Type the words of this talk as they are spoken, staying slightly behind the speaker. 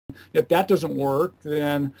if that doesn't work,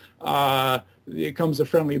 then it comes a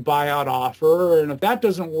friendly buyout offer. And if that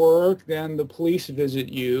doesn't work, then the police visit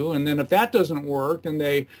you. And then if that doesn't work, then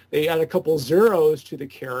they add a couple zeros to the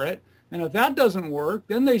carrot. And if that doesn't work,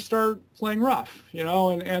 then they start playing rough,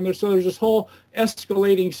 and there's this whole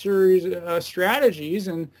escalating series of strategies.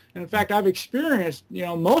 And in fact, I've experienced,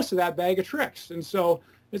 most of that bag of tricks. And so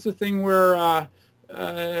it's a thing where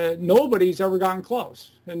nobody's ever gotten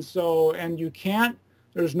close. And so, and you can't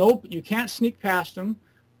sneak past them.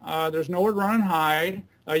 There's nowhere to run and hide.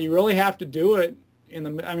 You really have to do it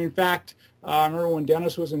in fact, I remember when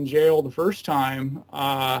Dennis was in jail the first time,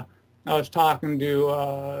 I was talking to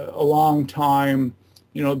a long time,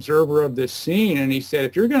 observer of this scene, and he said,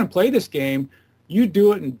 if you're going to play this game, you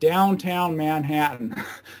do it in downtown Manhattan.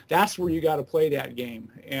 That's where you got to play that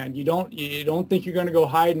game. And you don't think you're going to go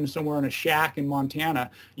hiding somewhere in a shack in Montana.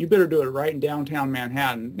 You better do it right in downtown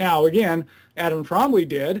Manhattan. Now, again, Adam Trombley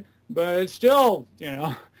did, but still,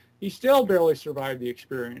 he still barely survived the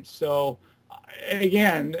experience. So,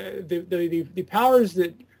 again, the powers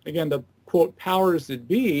that, again, the quote powers that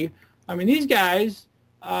be. I mean, these guys,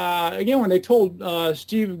 again, when they told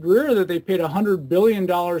Steve Greer that they paid $100 billion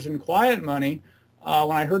in quiet money,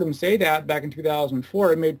 when I heard him say that back in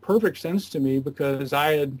 2004, it made perfect sense to me because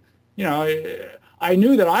I had, I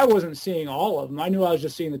knew that I wasn't seeing all of them. I knew I was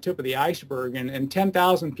just seeing the tip of the iceberg, and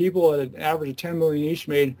 10,000 people at an average of 10 million each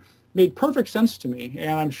made perfect sense to me.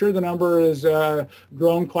 And I'm sure the number has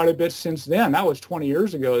grown quite a bit since then. That was 20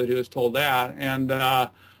 years ago that he was told that. And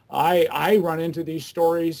I run into these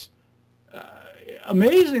stories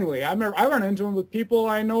amazingly. I run into them with people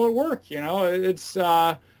I know at work.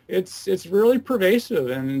 It's really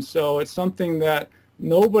pervasive, and so it's something that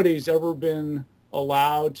nobody's ever been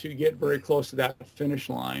allowed to get very close to that finish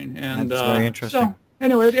line. And that's very interesting. So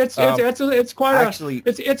anyway, it's quite actually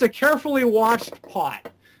it's a carefully watched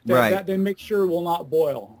pot that they make sure will not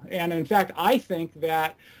boil. And in fact, I think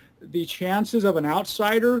that the chances of an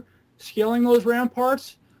outsider scaling those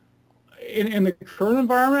ramparts in the current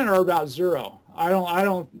environment are about zero.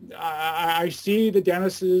 I see the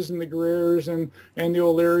Dennises and the Greers and the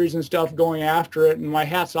O'Learys and stuff going after it, and my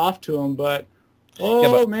hat's off to them. But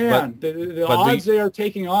the odds they are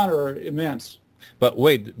taking on are immense. But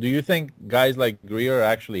wait, do you think guys like Greer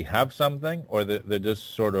actually have something, or they're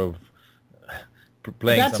just sort of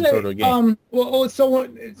playing sort of game? So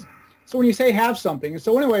when you say have something,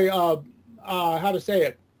 so anyway, how to say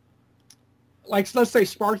it? Like, let's say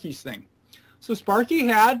Sparky's thing. So Sparky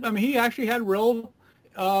he actually had real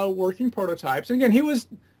working prototypes. And again, he was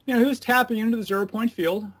tapping into the 0-point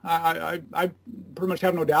field. I pretty much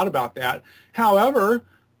have no doubt about that. However,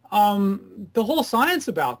 the whole science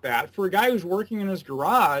about that, for a guy who's working in his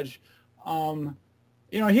garage,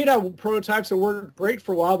 he'd have prototypes that worked great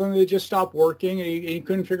for a while, then they just stopped working, and he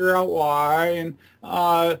couldn't figure out why. And,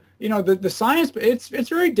 the science, it's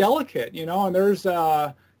very delicate, and there's...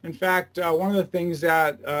 in fact, one of the things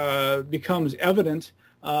that becomes evident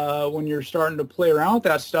when you're starting to play around with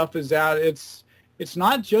that stuff is that it's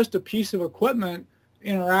not just a piece of equipment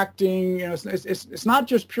interacting. It's not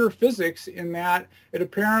just pure physics in that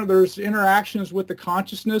there's interactions with the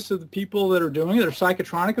consciousness of the people that are doing it. There's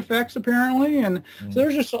psychotronic effects apparently, and so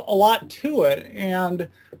there's just a lot to it. And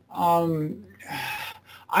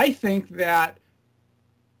I think that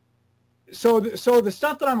so the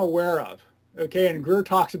stuff that I'm aware of. Okay, and Greer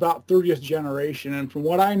talks about 30th generation, and from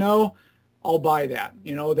what I know, I'll buy that.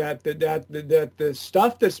 That the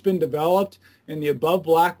stuff that's been developed in the above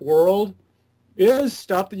black world is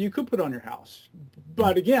stuff that you could put on your house.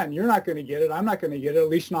 But again, you're not going to get it. I'm not going to get it, at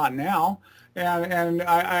least not now. And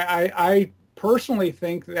I personally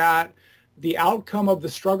think that the outcome of the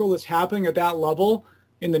struggle that's happening at that level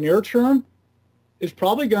in the near term is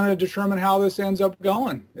probably going to determine how this ends up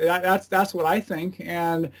going. That's what I think.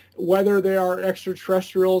 And whether there are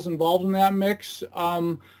extraterrestrials involved in that mix,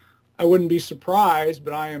 I wouldn't be surprised,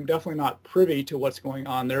 but I am definitely not privy to what's going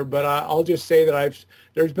on there. But I'll just say that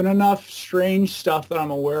there's been enough strange stuff that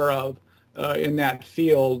I'm aware of in that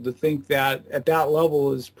field to think that at that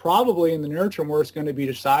level is probably in the near term where it's going to be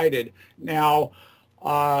decided. Now,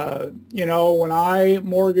 when I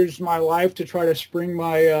mortgaged my life to try to spring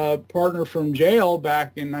my partner from jail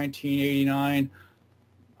back in 1989,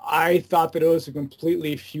 I thought that it was a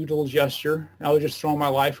completely futile gesture. I was just throwing my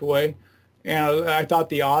life away. And I thought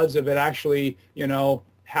the odds of it actually,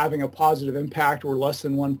 having a positive impact were less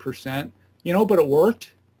than 1%, but it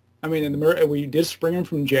worked. I mean, we did spring him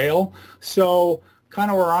from jail. So kind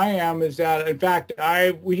of where I am is that, in fact,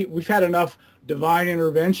 we've had enough divine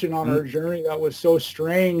intervention on our journey that was so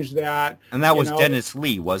strange that... And that was Dennis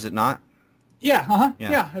Lee, was it not? Yeah,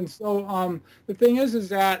 Yeah. yeah. And so the thing is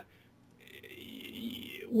that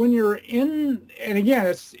when you're in, and again,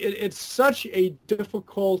 it's such a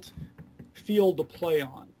difficult field to play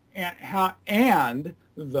on, and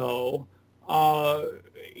though uh,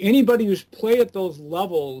 anybody who's played at those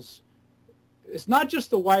levels, it's not just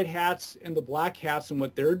the white hats and the black hats and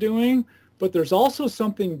what they're doing, but there's also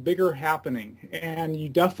something bigger happening, and you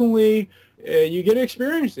definitely you get to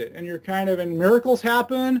experience it, and you're kind of, and miracles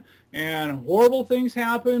happen and horrible things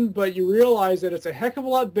happen, but you realize that it's a heck of a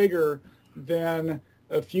lot bigger than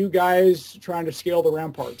a few guys trying to scale the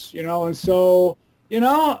ramparts, and so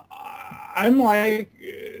I'm like,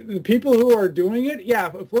 the people who are doing it, yeah,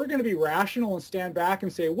 if we're going to be rational and stand back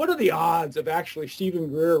and say, what are the odds of actually Stephen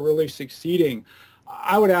Greer really succeeding?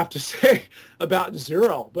 I would have to say about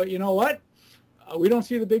zero. But you know what? We don't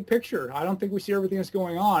see the big picture. I don't think we see everything that's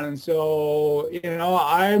going on. And so,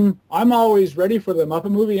 I'm always ready for the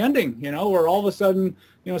Muppet movie ending, where all of a sudden,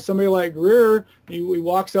 somebody like Greer, he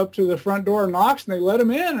walks up to the front door and knocks, and they let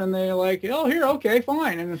him in, and they're like, oh, here, okay,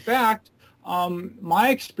 fine. And in fact, my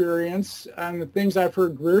experience and the things I've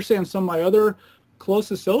heard Greer say and some of my other close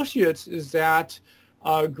associates is that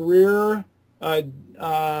Greer,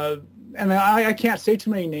 and I can't say too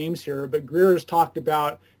many names here, but Greer has talked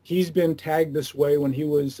about he's been tagged this way when he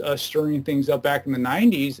was stirring things up back in the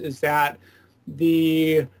 90s, is that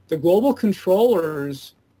the global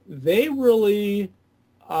controllers, they really,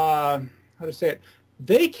 how to say it,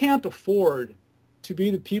 they can't afford to be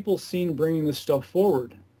the people seen bringing this stuff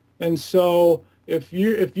forward. And so if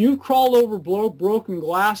you crawl over broken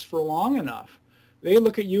glass for long enough, they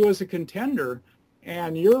look at you as a contender,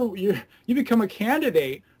 and you become a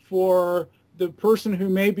candidate for the person who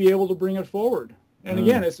may be able to bring it forward. And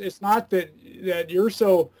again, it's not that you're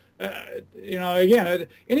so, again,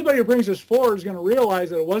 anybody who brings this forward is going to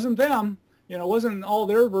realize that it wasn't them. It wasn't all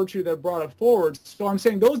their virtue that brought it forward. So I'm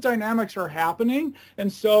saying those dynamics are happening.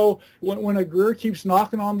 And so when a Greer keeps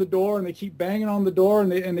knocking on the door and they keep banging on the door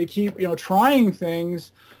and they keep, trying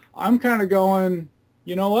things, I'm kind of going,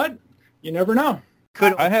 you know what? You never know.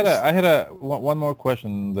 I had one more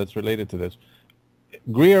question that's related to this.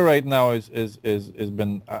 Greer right now is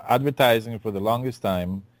been advertising for the longest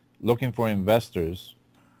time, looking for investors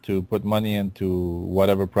to put money into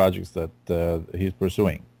whatever projects that he's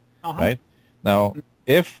pursuing, right? Now,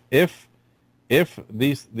 if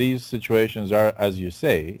these situations are as you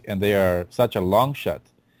say, and they are such a long shot,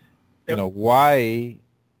 why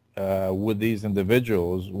would these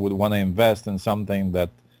individuals would want to invest in something that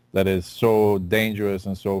is so dangerous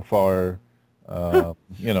and so far?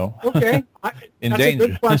 Okay, in that's danger. A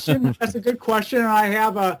good question. That's a good question, and I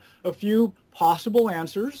have a few possible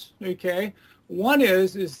answers. Okay, one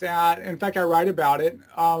is that, in fact, I write about it.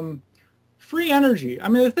 Free energy. I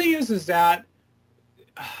mean, the thing is that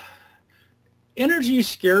energy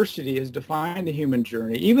scarcity has defined the human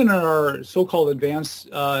journey. Even in our so-called advanced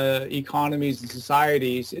economies and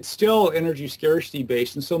societies, it's still energy scarcity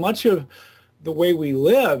based, and so much of the way we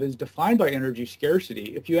live is defined by energy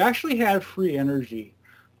scarcity. If you actually had free energy,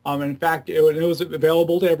 in fact, it was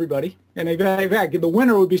available to everybody, and in fact, the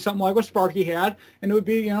winner would be something like what Sparky had, and it would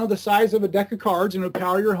be, the size of a deck of cards, and it would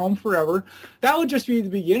power your home forever. That would just be the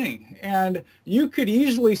beginning. And you could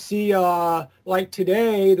easily see, like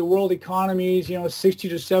today, the world economy is, $60 to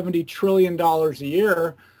 $70 trillion a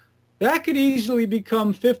year. That could easily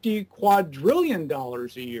become $50 quadrillion a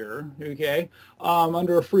year, okay,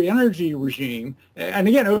 under a free energy regime. And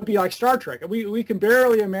again, it would be like Star Trek. We can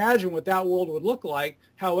barely imagine what that world would look like.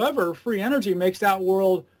 However, free energy makes that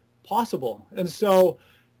world possible. And so,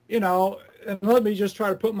 and let me just try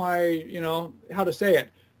to put my, how to say it.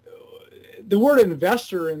 The word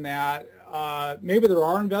investor in that, maybe there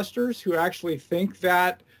are investors who actually think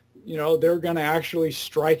that, they're going to actually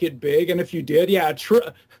strike it big. And if you did, yeah,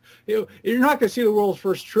 you're not going to see the world's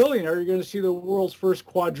first trillionaire. You're going to see the world's first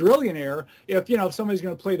quadrillionaire if somebody's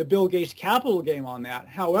going to play the Bill Gates capital game on that.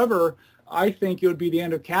 However, I think it would be the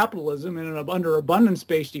end of capitalism. In an under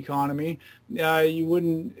abundance-based economy, you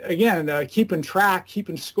wouldn't, again, keeping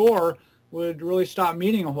score would really stop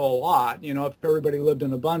meaning a whole lot, if everybody lived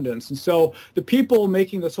in abundance. And so the people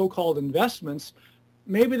making the so-called investments,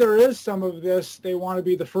 maybe there is some of this, they want to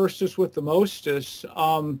be the firstest with the mostest.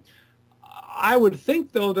 I would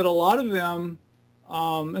think, though, that a lot of them,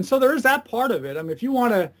 and so there is that part of it. I mean, if you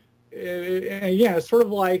want to, again, it's sort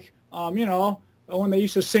of like, when they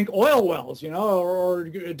used to sink oil wells, or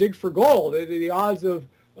dig for gold. The odds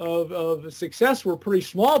of success were pretty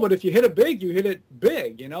small, but if you hit it big, you hit it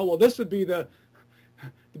big, Well, this would be the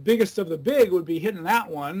biggest of the big would be hitting that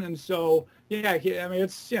one. And so, yeah, I mean,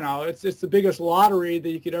 it's the biggest lottery that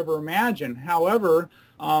you could ever imagine. However,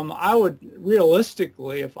 I would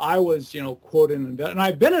realistically, if I was, quote, an investor, and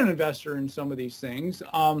I've been an investor in some of these things,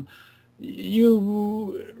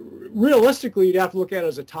 you realistically, you'd have to look at it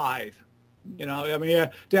as a tithe.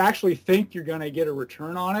 To actually think you're going to get a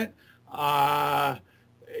return on it,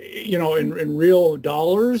 in real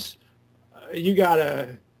dollars, you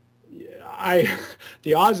gotta.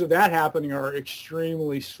 The odds of that happening are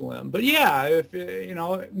extremely slim. But yeah, if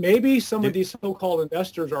maybe some of these so-called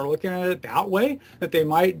investors are looking at it that way, that they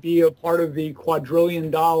might be a part of the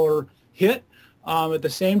quadrillion-dollar hit. At the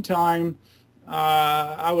same time,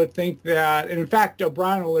 I would think that, and in fact,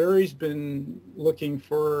 Brian O'Leary's been looking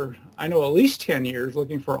for, I know, at least 10 years,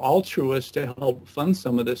 looking for altruists to help fund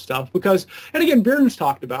some of this stuff. Because, and again, Bearden's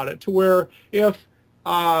talked about it, to where if,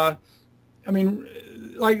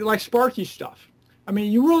 like Sparky stuff.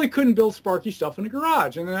 You really couldn't build Sparky stuff in a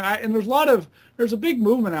garage, and there's a big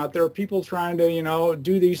movement out there of people trying to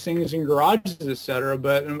do these things in garages, etc.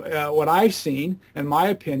 But what I've seen, in my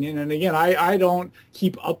opinion, and again, I don't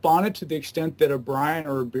keep up on it to the extent that a Brian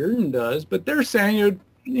or a Bearden does, but they're saying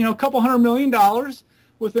a couple $100 million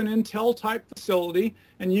with an Intel type facility,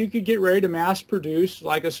 and you could get ready to mass produce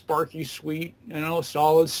like a Sparky Suite,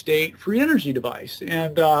 solid state free energy device.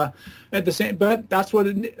 And but that's what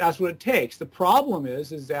it takes. The problem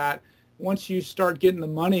is that once you start getting the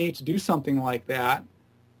money to do something like that,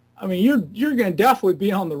 you're going to definitely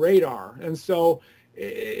be on the radar. And so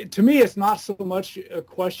to me, it's not so much a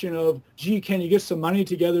question of, gee, can you get some money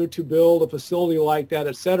together to build a facility like that,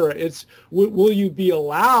 et cetera. It's, will you be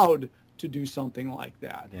allowed to do something like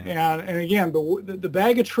that? Yeah. And again, the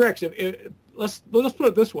bag of tricks, let's put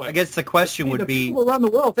it this way. I guess the question would be, people around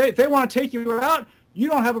the world, if they want to take you out, you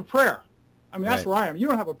don't have a prayer. That's where I am. You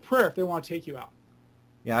don't have a prayer if they want to take you out.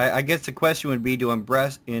 Yeah, I guess the question would be to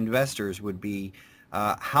investors would be,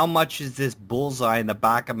 how much is this bullseye in the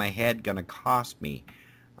back of my head going to cost me?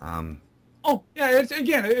 Oh, yeah, it's,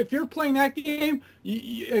 again, if you're playing that game,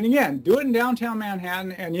 and again, do it in downtown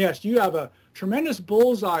Manhattan, and yes, you have a tremendous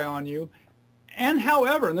bullseye on you. And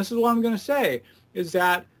however, and this is what I'm going to say, is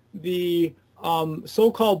that the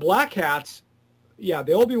so-called black hats, yeah,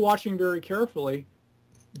 they'll be watching very carefully,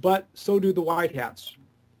 but so do the white hats.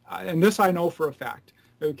 And this I know for a fact.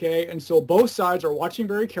 Okay, and so both sides are watching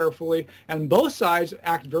very carefully, and both sides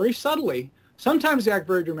act very subtly. Sometimes they act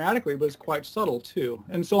very dramatically, but it's quite subtle too.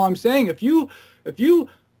 And so I'm saying, if you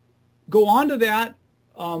go onto that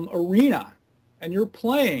arena and you're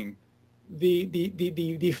playing,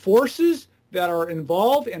 the forces that are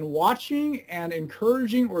involved in watching and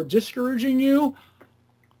encouraging or discouraging you,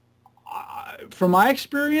 from my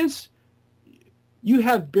experience, you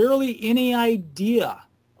have barely any idea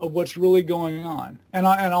of what's really going on. And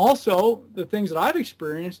also, the things that I've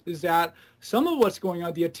experienced is that some of what's going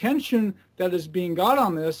on, the attention that is being got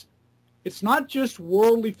on this, it's not just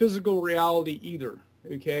worldly physical reality either.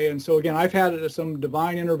 Okay, and so again, I've had some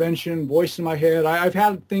divine intervention, voice in my head. I've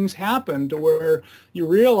had things happen to where you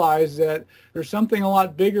realize that there's something a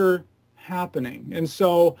lot bigger happening. And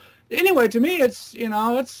so, anyway, to me, it's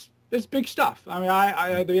it's big stuff.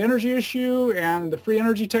 The energy issue and the free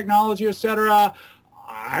energy technology, et cetera,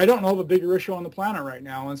 I don't know of a bigger issue on the planet right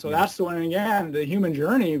now. And so that's the one, again, the human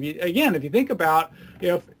journey. If you think about,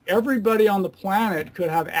 if everybody on the planet could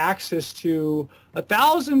have access to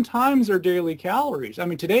 1,000 times their daily calories.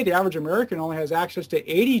 Today the average American only has access to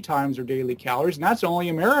 80 times their daily calories, and that's only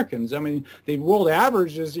Americans. The world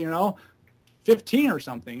average is, 15 or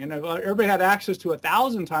something. And if everybody had access to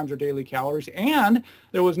 1,000 times their daily calories, and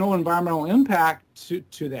there was no environmental impact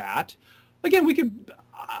to that, again,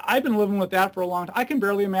 I've been living with that for a long time. I can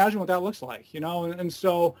barely imagine what that looks like, and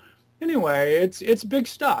so anyway, it's big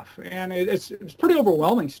stuff, and it's pretty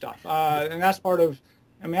overwhelming stuff, and that's part of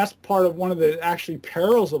one of the actually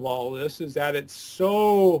perils of all this, is that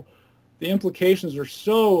the implications are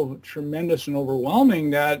so tremendous and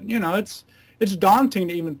overwhelming that it's daunting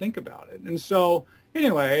to even think about it. And so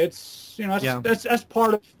anyway, that's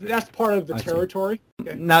part of the territory.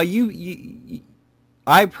 Okay. Now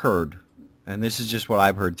I've heard, and this is just what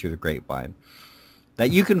I've heard through the grapevine,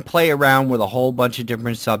 that you can play around with a whole bunch of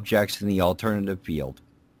different subjects in the alternative field.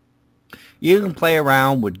 You can play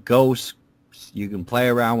around with ghosts. You can play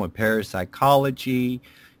around with parapsychology.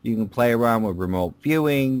 You can play around with remote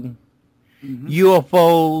viewing,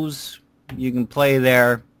 UFOs. You can play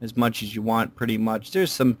there as much as you want, pretty much.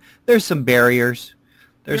 There's some barriers.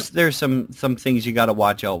 There's some things you got to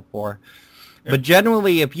watch out for. Yep. But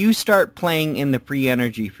generally, if you start playing in the free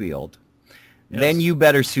energy field, then you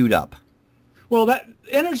better suit up. Well, that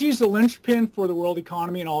energy is the linchpin for the world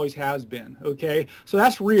economy and always has been, okay? So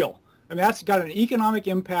that's real. That's got an economic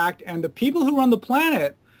impact, and the people who run the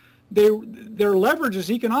planet, their leverage is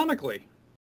economically.